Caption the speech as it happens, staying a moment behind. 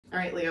All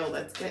right, Leo,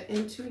 let's get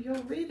into your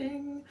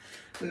reading.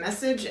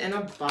 Message in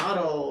a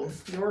bottle,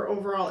 your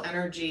overall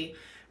energy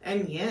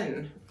and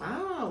yin.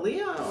 Wow,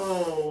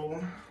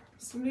 Leo,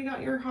 somebody got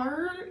your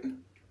heart?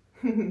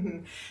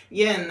 Yin,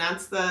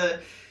 that's the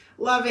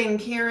loving,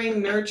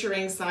 caring,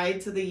 nurturing side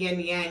to the yin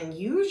yang.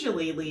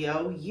 Usually,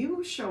 Leo,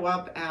 you show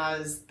up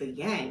as the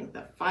yang,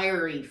 the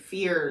fiery,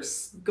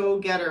 fierce,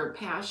 go-getter,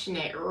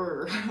 passionate,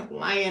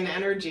 lion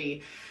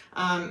energy.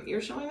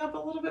 You're showing up a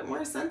little bit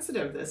more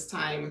sensitive this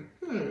time.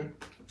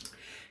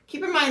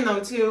 Keep in mind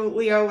though too,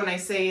 Leo, when I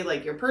say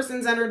like your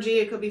person's energy,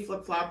 it could be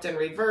flip-flopped in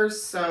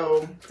reverse.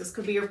 So this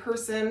could be your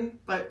person,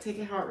 but take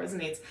it how it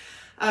resonates.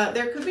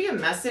 There could be a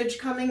message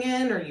coming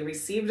in, or you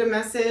received a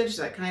message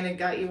that kind of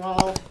got you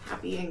all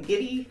happy and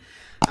giddy.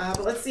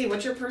 But let's see,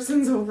 what's your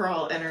person's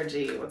overall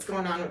energy? What's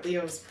going on with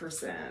Leo's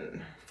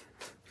person?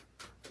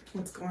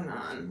 What's going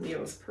on,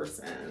 Leo's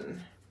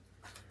person?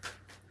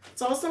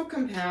 It's also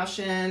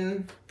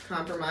compassion,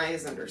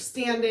 compromise,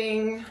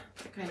 understanding,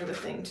 that kind of a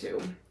thing too.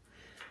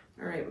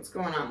 All right, what's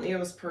going on?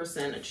 Leo's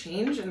person, a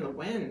change in the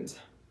wind.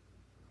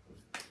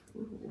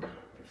 Ooh.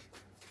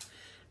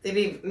 They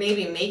be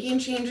maybe making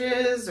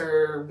changes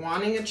or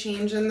wanting a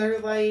change in their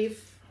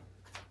life.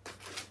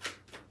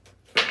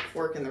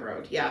 Fork in the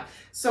road, yeah.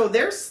 So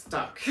they're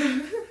stuck.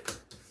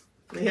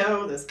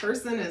 Leo, this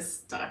person is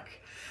stuck.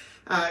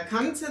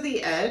 Come to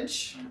the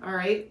edge, all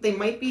right? They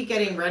might be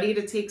getting ready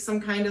to take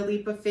some kind of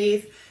leap of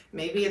faith.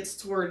 Maybe it's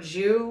towards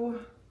you.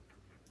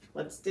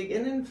 Let's dig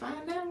in and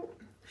find out.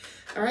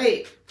 All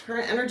right,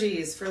 current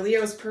energies for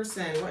Leo's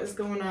person. What is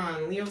going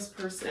on? Leo's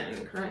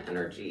person, current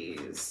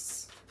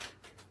energies.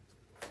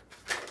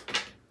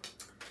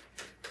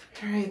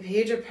 All right,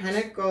 Page of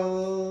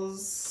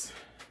Pentacles.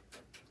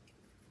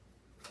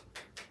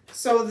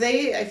 So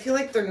I feel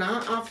like they're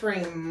not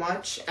offering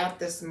much at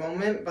this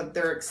moment, but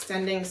they're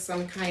extending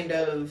some kind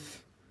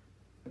of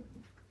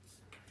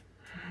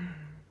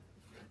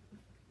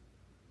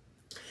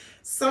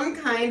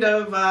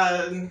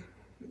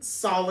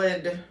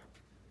solid,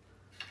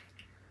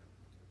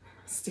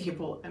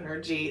 stable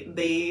energy.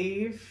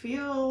 They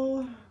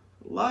feel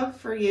love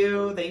for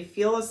you. They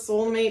feel a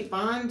soulmate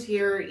bond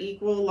here,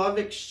 equal love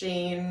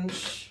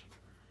exchange.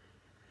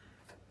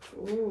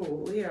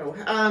 Ooh, Leo.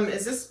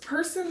 Is this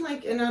person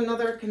like in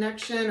another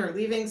connection or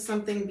leaving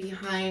something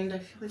behind? I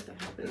feel like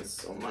that happens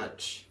so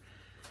much.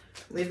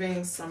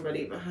 Leaving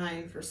somebody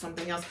behind for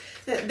something else.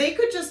 They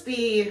could just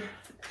be,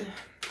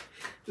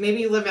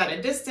 maybe you live at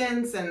a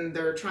distance and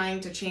they're trying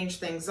to change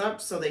things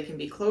up so they can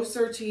be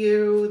closer to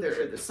you.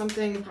 There's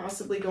something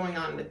possibly going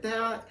on with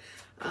that.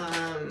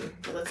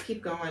 But let's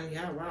keep going.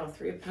 Yeah, wow,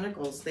 3 of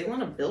Pentacles. They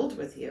want to build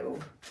with you.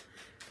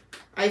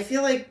 I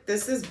feel like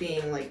this is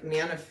being like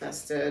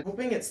manifested.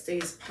 Hoping it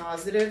stays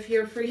positive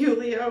here for you,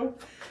 Leo.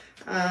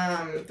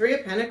 3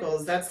 of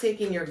Pentacles, that's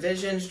taking your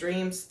visions,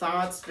 dreams,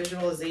 thoughts,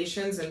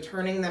 visualizations and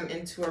turning them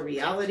into a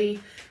reality.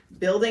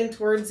 Building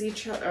towards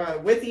each other,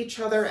 with each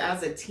other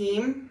as a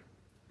team.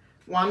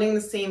 Wanting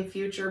the same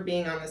future,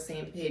 being on the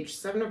same page.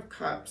 7 of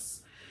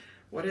Cups.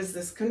 What is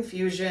this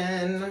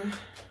confusion?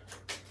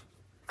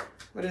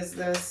 What is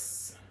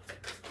this?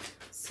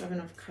 7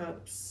 of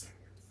Cups.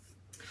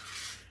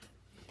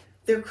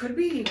 There could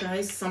be, you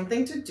guys,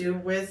 something to do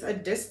with a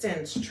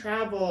distance,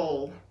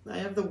 travel. I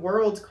have the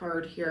World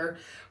card here.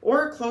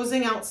 Or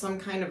closing out some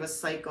kind of a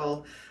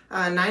cycle.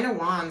 9 of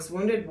Wands,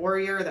 wounded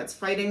warrior that's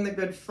fighting the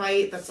good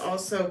fight. That's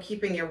also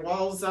keeping your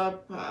walls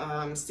up,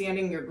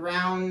 standing your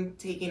ground,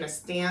 taking a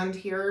stand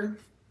here.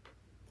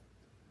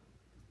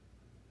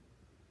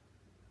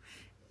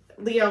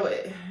 Leo,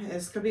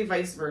 this could be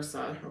vice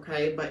versa,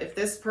 okay? But if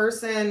this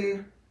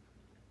person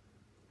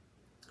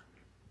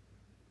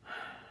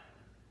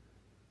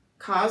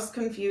caused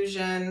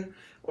confusion,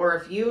 or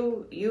if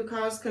you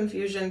caused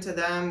confusion to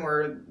them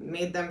or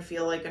made them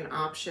feel like an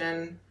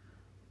option,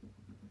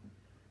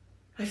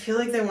 I feel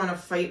like they want to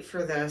fight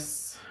for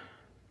this.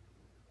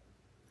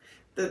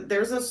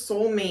 There's a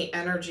soulmate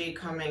energy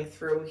coming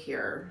through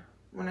here.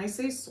 When I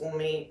say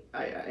soulmate,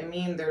 I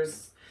mean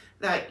there's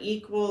that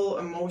equal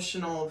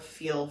emotional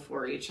feel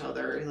for each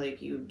other.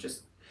 Like you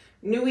just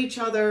knew each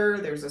other.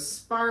 There's a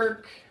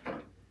spark.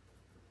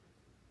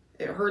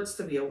 It hurts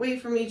to be away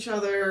from each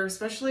other,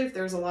 especially if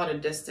there's a lot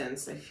of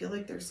distance. I feel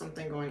like there's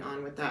something going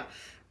on with that.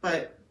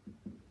 But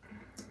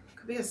it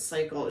could be a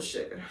cycle.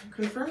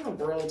 Confirm the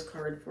World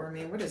card for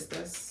me. What is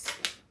this?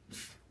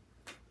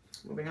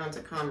 Moving on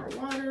to calmer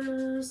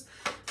waters.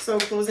 So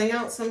closing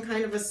out some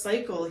kind of a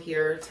cycle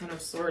here. 10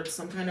 of Swords.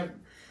 Some kind of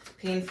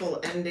painful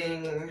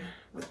ending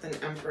with an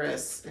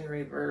Empress in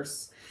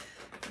reverse.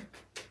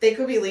 They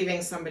could be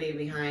leaving somebody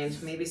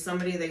behind. Maybe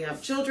somebody they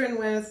have children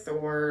with,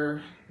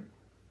 or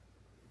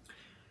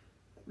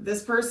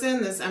this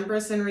person, this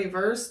Empress in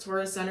reverse,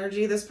 Taurus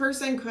energy, this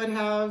person could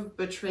have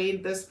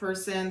betrayed this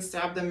person,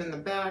 stabbed them in the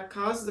back,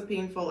 caused the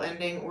painful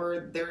ending,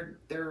 or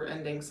they're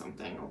ending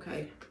something,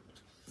 okay?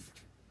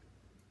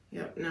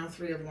 Yep, now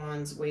 3 of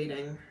Wands,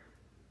 waiting.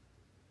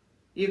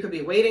 You could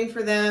be waiting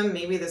for them.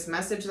 Maybe this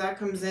message that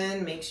comes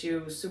in makes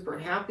you super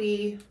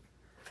happy.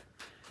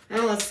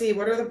 Now let's see,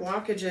 what are the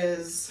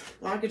blockages?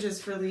 Blockages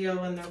for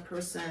Leo and their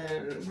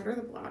person. What are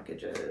the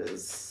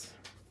blockages?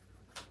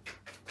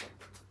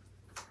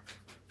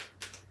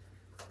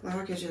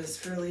 Blockages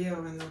for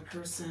Leo and their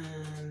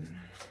person.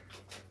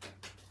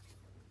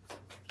 I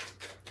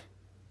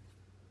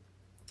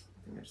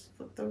think I just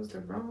flipped those the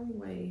wrong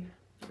way.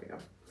 There we go.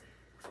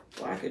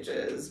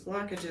 Blockages.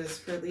 Blockages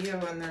for Leo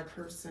and their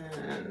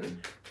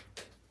person.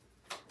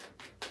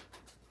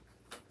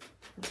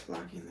 What's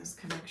blocking this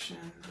connection?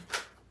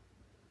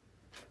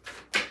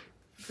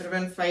 Could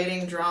have been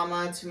fighting,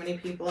 drama, too many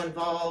people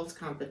involved,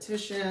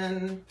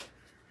 competition.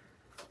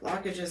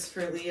 Blockages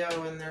for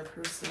Leo and their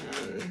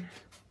person.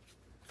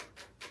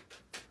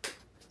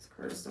 These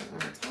cards don't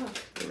want to talk.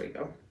 There we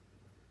go.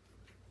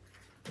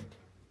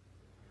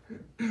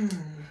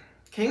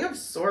 King of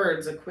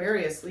Swords,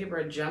 Aquarius,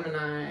 Libra,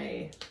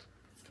 Gemini.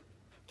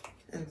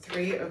 And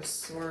Three of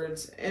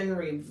Swords in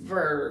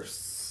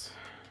reverse.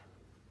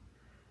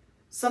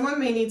 Someone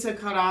may need to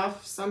cut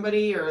off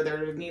somebody, or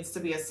there needs to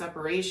be a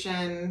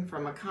separation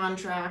from a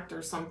contract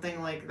or something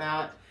like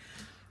that.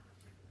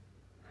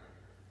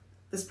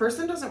 This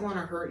person doesn't want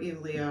to hurt you,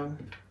 Leo.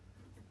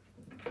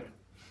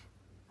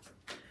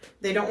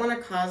 They don't want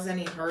to cause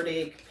any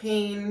heartache,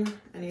 pain,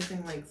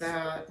 anything like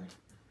that.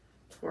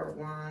 Four of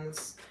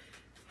Wands.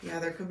 Yeah,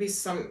 there could be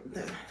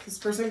this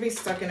person could be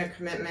stuck in a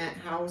commitment,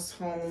 house,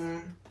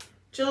 home,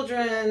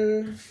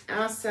 children,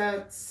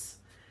 assets,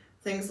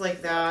 things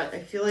like that. I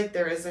feel like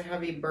there is a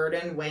heavy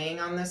burden weighing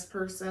on this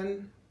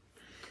person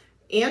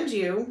and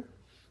you.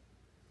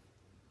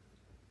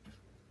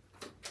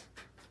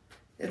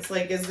 It's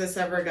like, is this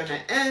ever going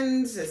to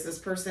end? Is this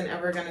person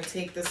ever going to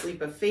take this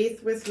leap of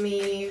faith with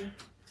me?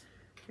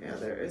 Yeah,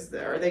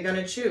 are they going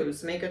to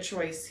choose? Make a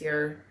choice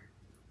here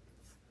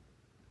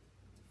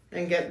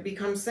and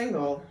become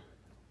single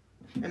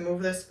and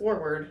move this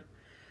forward.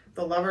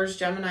 The Lovers,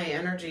 Gemini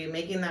energy,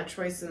 making that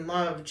choice in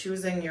love,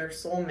 choosing your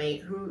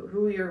soulmate,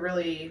 who you're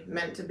really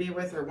meant to be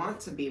with or want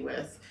to be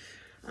with.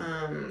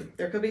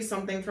 There could be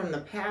something from the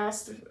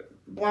past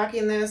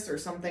blocking this, or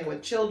something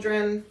with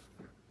children.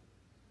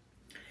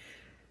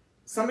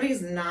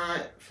 Somebody's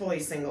not fully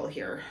single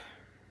here.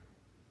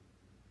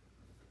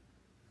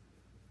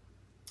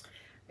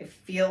 I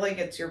feel like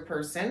it's your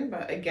person,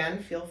 but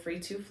again, feel free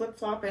to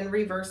flip-flop and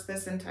reverse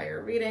this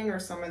entire reading, or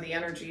some of the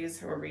energies,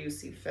 however you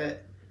see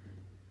fit.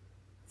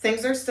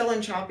 Things are still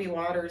in choppy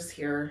waters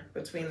here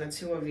between the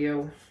two of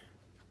you.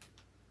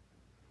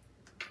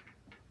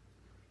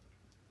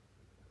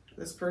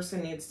 This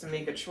person needs to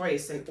make a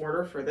choice in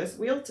order for this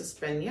wheel to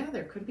spin. Yeah,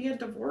 there could be a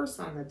divorce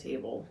on the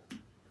table,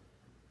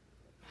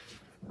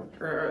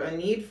 or a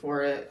need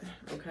for it.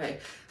 Okay,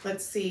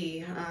 let's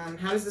see.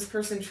 How does this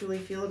person truly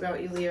feel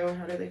about you, Leo?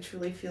 How do they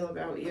truly feel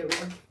about you?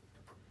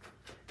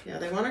 Yeah,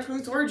 they want to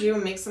come towards you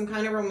and make some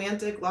kind of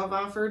romantic love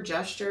offer,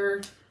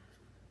 gesture,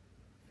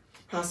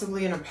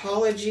 possibly an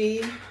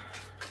apology.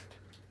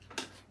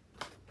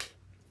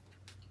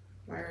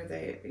 Why are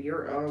they,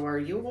 are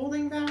you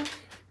holding back?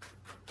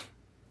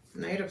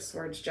 Knight of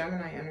Swords,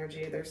 Gemini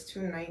energy. There's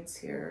two knights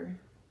here.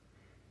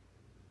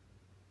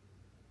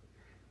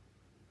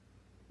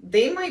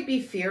 They might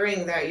be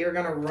fearing that you're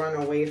going to run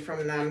away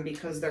from them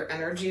because their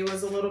energy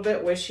was a little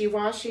bit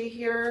wishy-washy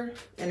here.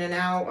 In and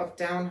out, up,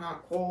 down,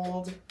 hot,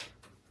 cold.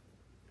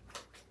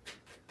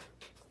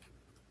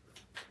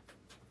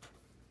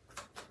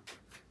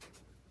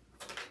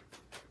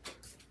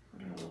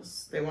 What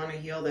else? They want to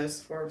heal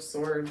this. Four of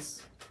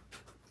Swords.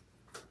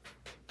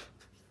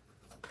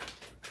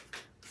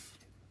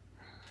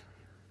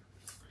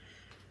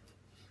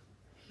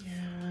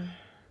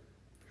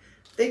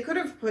 They could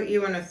have put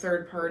you in a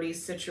third-party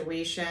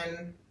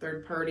situation,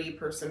 third-party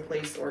person,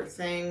 place, or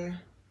thing.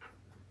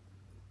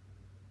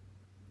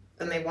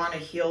 And they want to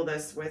heal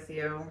this with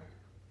you.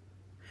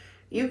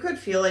 You could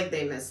feel like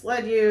they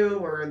misled you,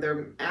 or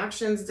their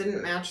actions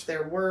didn't match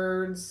their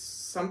words.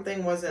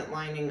 Something wasn't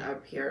lining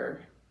up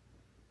here.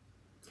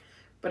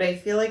 But I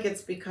feel like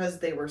it's because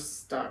they were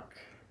stuck.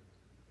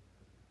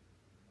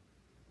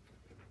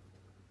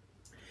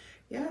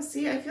 Yeah,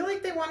 see, I feel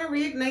like they want to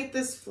reignite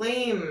this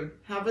flame,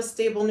 have a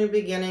stable new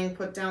beginning,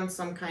 put down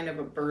some kind of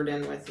a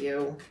burden with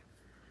you.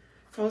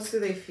 How else do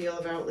they feel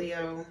about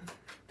Leo?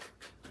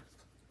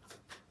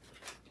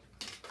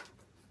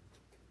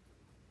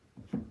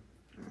 I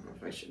don't know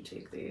if I should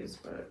take these,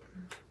 but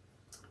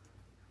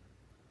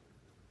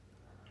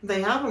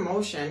they have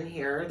emotion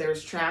here.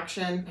 There's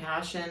traction,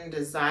 passion,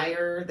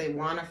 desire. They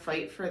want to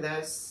fight for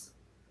this.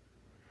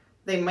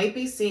 They might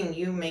be seeing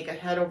you make a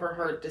head over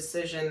heart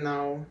decision,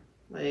 though.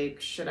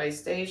 Like, should I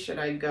stay? Should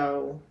I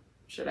go?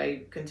 Should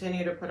I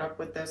continue to put up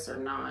with this or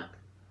not?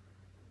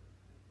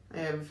 I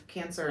have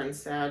Cancer and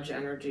Sag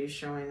energy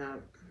showing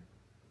up.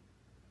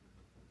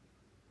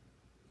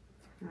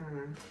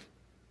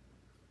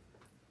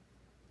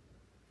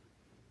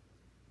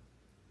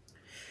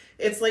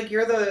 It's like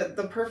you're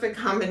the perfect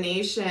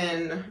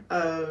combination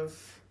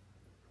of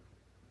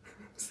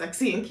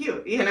sexy and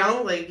cute, you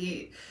know? Like,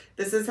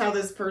 this is how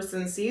this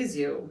person sees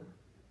you.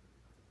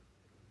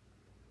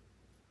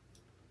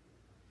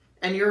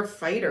 And you're a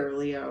fighter,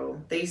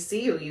 Leo. They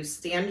see you. You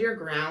stand your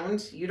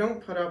ground. You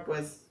don't put up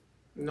with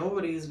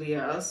nobody's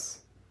BS.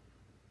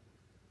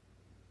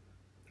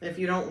 If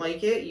you don't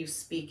like it, you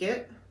speak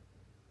it.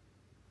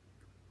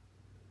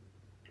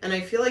 And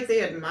I feel like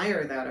they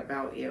admire that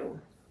about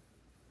you.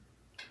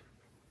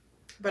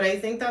 But I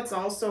think that's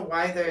also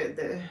why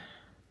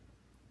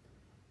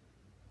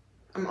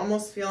I'm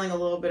almost feeling a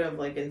little bit of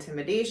like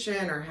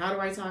intimidation, or how do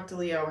I talk to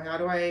Leo? How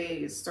do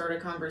I start a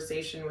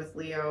conversation with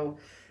Leo?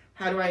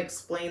 How do I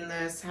explain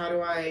this? How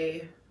do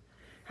I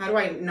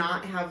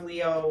not have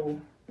Leo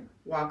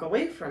walk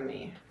away from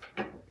me?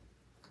 All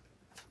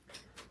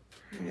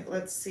right,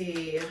 let's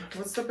see.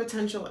 What's the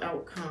potential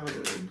outcome?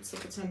 What's the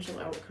potential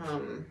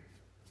outcome?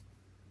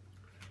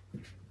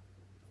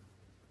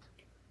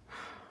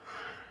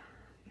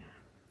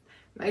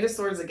 Knight of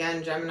Swords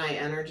again, Gemini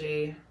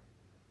energy.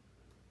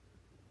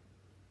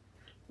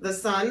 The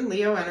Sun,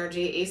 Leo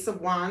energy, Ace of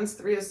Wands,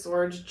 Three of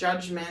Swords,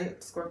 Judgment,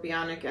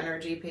 Scorpionic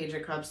energy, Page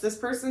of Cups. This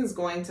person's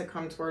going to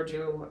come towards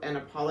you and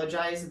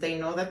apologize. They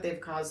know that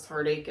they've caused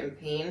heartache and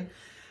pain.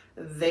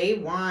 They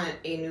want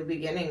a new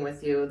beginning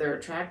with you. They're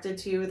attracted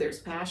to you. There's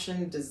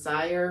passion,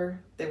 desire.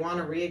 They want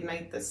to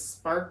reignite the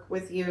spark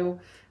with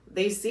you.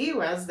 They see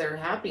you as their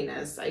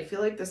happiness. I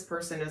feel like this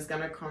person is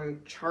going to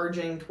come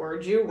charging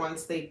towards you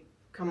once they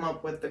come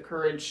up with the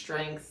courage,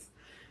 strength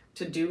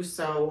to do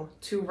so,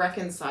 to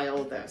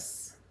reconcile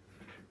this.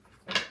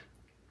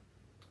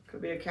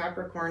 Could be a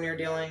Capricorn you're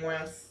dealing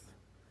with,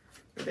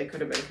 or they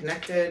could have been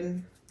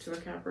connected to a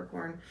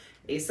Capricorn.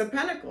 Ace of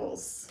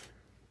Pentacles.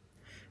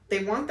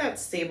 They want that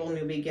stable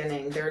new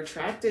beginning. They're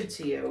attracted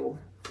to you.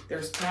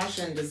 There's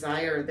passion,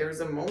 desire,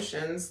 there's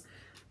emotions,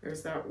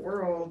 there's that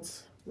World.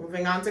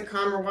 Moving on to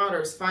calmer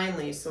waters,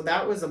 finally. So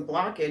that was a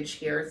blockage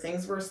here.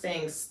 Things were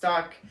staying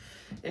stuck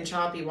in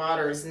choppy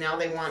waters. Now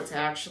they want to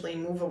actually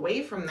move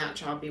away from that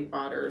choppy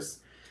waters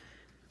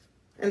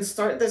and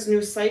start this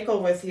new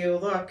cycle with you.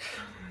 Look.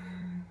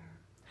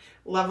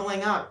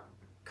 Leveling up,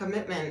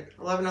 commitment,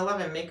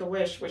 1111, make a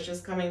wish,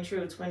 wishes coming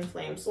true, twin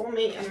flame,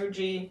 soulmate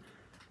energy,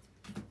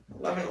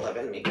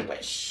 1111, make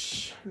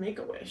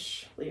a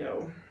wish,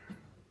 Leo.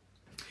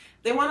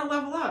 They want to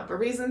level up, a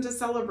reason to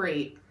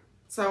celebrate.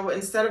 So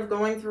instead of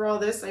going through all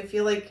this, I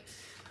feel like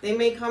they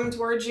may come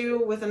towards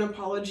you with an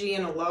apology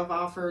and a love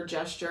offer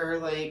gesture,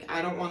 like,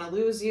 I don't want to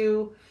lose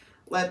you,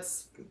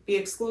 let's be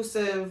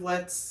exclusive,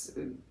 let's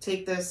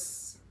take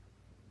this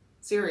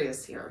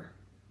serious here.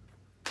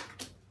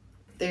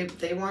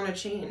 They want to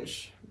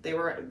change. They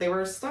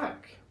were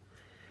stuck.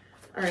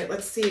 All right,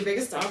 let's see.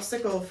 Biggest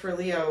obstacle for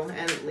Leo.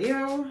 And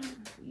Leo,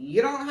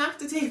 you don't have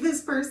to take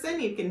this person.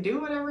 You can do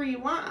whatever you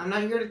want. I'm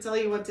not here to tell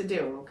you what to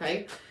do,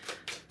 okay?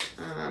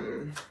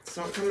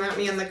 So don't come at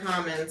me in the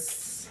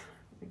comments.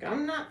 Like,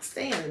 I'm not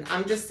staying.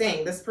 I'm just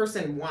saying this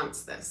person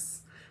wants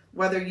this.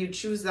 Whether you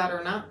choose that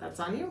or not, that's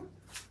on you,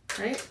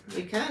 right?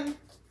 You can.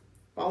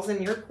 Ball's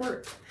in your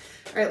court.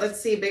 All right,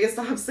 let's see. Biggest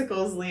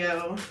obstacles,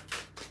 Leo.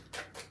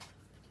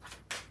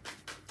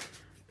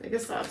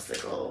 Biggest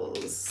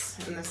obstacles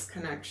in this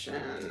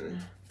connection,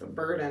 the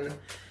burden.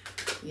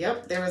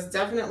 Yep, there was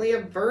definitely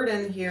a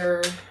burden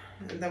here.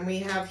 And then we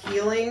have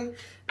healing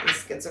and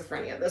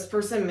schizophrenia. This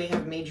person may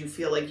have made you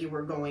feel like you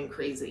were going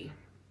crazy.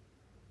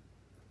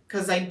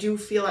 Because I do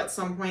feel at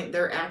some point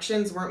their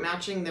actions weren't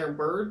matching their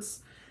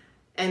words.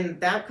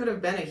 And that could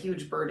have been a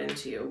huge burden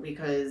to you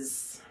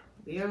because,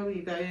 Leo,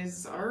 you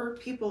guys are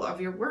people of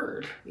your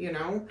word, you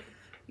know?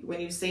 When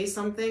you say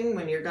something,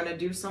 when you're going to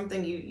do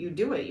something, you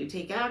do it. You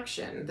take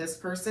action. This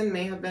person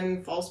may have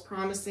been false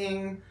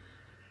promising,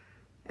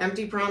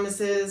 empty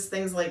promises,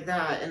 things like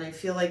that. And I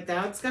feel like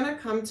that's going to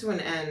come to an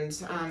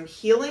end.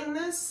 Healing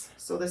this,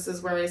 so this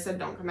is where I said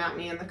don't come at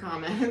me in the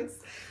comments.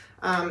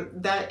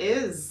 That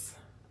is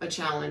a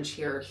challenge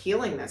here.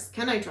 Healing this.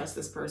 Can I trust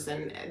this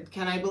person?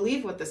 Can I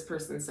believe what this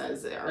person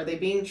says? Are they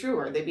being true?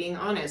 Are they being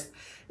honest?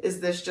 Is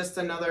this just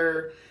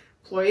another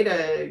ploy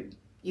to,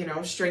 you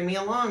know, string me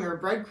along or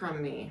breadcrumb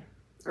me?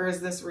 Or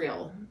is this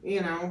real?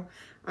 You know,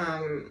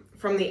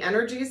 from the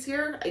energies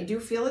here, I do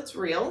feel it's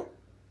real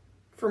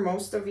for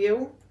most of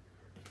you.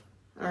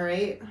 All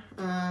right.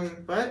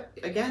 But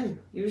again,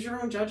 use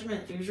your own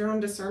judgment, use your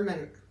own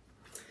discernment.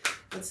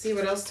 Let's see,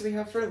 what else do we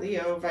have for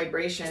Leo?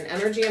 Vibration,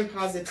 energy and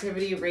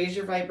positivity. Raise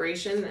your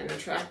vibration and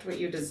attract what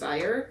you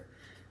desire.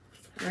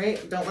 All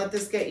right. Don't let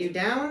this get you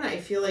down. I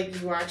feel like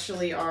you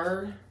actually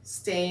are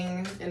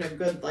staying in a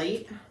good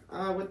light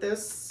with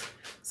this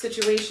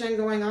situation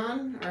going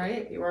on. All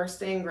right, you are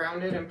staying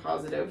grounded and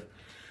positive.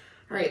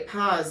 All right,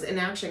 pause,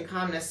 inaction,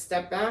 calmness,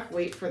 step back,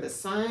 wait for the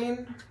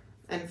sign.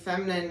 And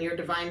feminine, your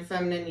divine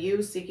feminine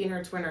you, seeking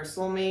her twin or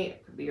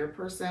soulmate, could be your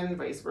person,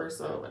 vice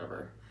versa,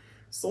 whatever.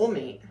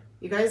 Soulmate,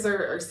 you guys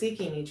are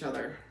seeking each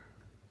other.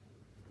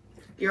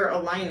 You're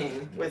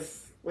aligning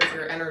with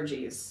your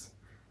energies.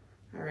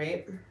 All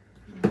right,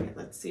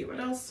 let's see what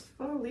else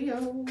for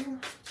Leo.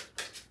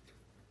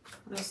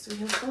 What else do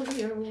we have for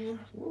Leo?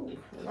 Ooh,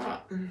 a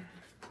lot.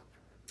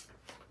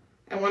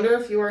 I wonder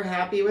if you are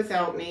happy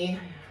without me.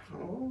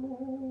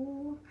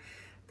 Oh,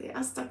 they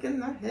are stuck in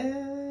the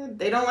head.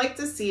 They don't like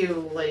to see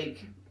you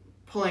like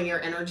pulling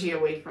your energy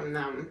away from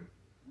them.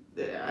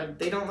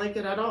 They don't like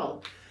it at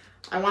all.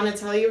 I want to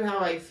tell you how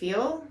I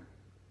feel.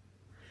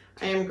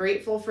 I am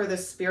grateful for the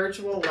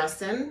spiritual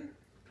lesson.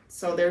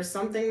 So there's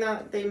something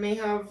that they may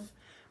have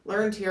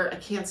learned here. I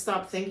can't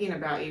stop thinking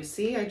about you.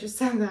 See, I just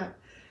said that.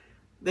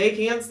 They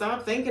can't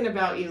stop thinking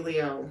about you,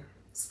 Leo.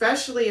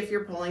 Especially if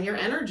you're pulling your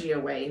energy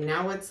away.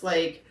 Now it's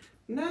like,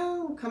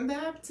 no, come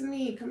back to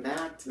me. Come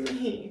back to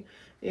me.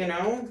 You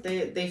know,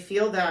 they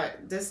feel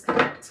that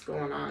disconnect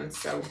going on.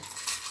 So,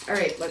 all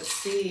right, let's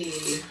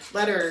see.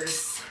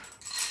 Letters.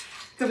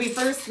 Could be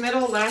first,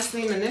 middle, last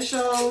name,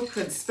 initial.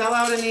 Could spell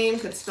out a name.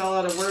 Could spell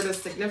out a word of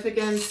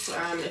significance.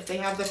 If they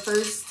have the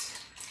first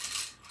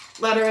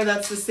letter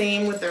that's the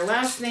same with their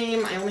last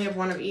name, I only have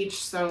one of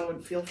each, so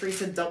feel free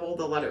to double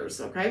the letters,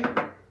 okay?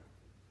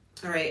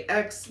 All right,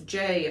 X,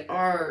 J,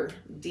 R,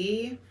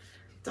 D,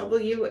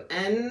 W,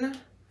 N,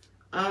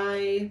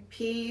 I,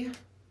 P,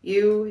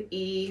 U,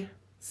 E,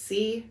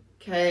 C,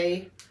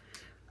 K,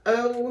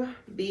 O,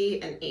 B,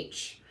 and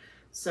H.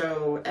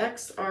 So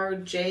X, R,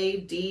 J,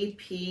 D,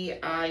 P,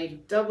 I,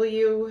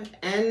 W,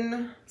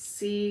 N,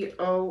 C,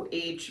 O,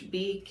 H,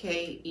 B,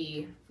 K,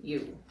 E,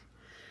 U.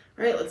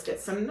 All right, let's get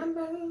some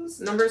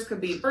numbers. Numbers could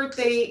be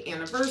birthday,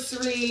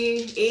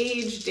 anniversary,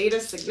 age, date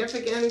of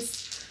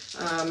significance,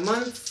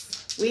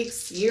 month,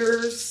 weeks,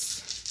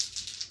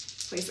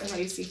 years. Place it how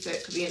you see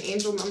fit. Could be an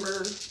angel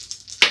number,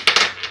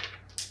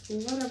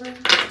 whatever.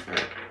 All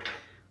right,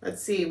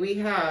 let's see. We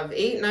have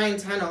 8, 9,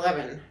 10,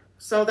 11.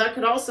 So that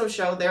could also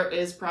show there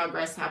is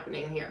progress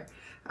happening here.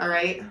 All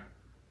right,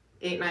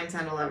 8, 9,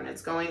 10, 11.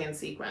 It's going in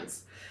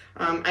sequence.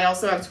 I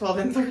also have 12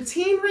 and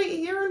 13 right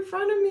here in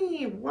front of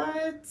me.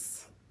 What?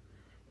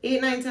 8,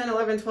 9, 10,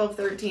 11, 12,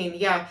 13.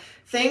 Yeah,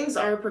 things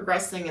are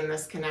progressing in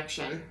this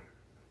connection.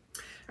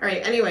 All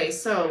right, anyway,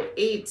 so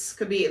 8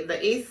 could be the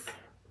 8th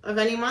of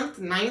any month,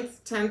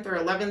 9th, 10th, or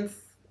 11th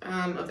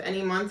of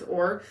any month,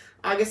 or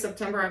August,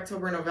 September,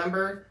 October,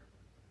 November,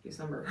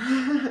 December.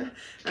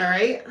 All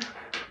right.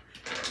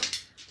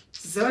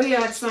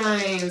 Zodiac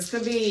signs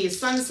could be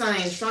sun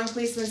signs, strong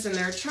placements in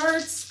their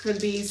charts.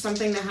 Could be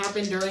something that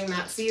happened during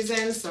that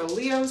season. So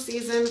Leo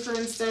season, for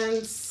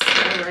instance.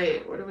 All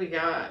right, what do we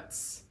got?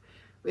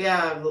 We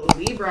have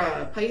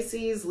Libra,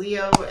 Pisces,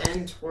 Leo,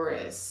 and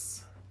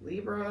Taurus.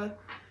 Libra,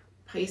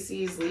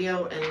 Pisces,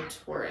 Leo, and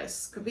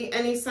Taurus. Could be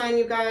any sign,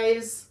 you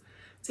guys.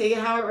 Take it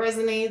how it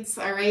resonates.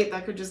 All right,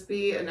 that could just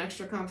be an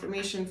extra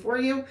confirmation for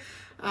you.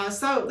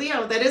 So,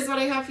 Leo, that is what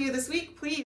I have for you this week. Please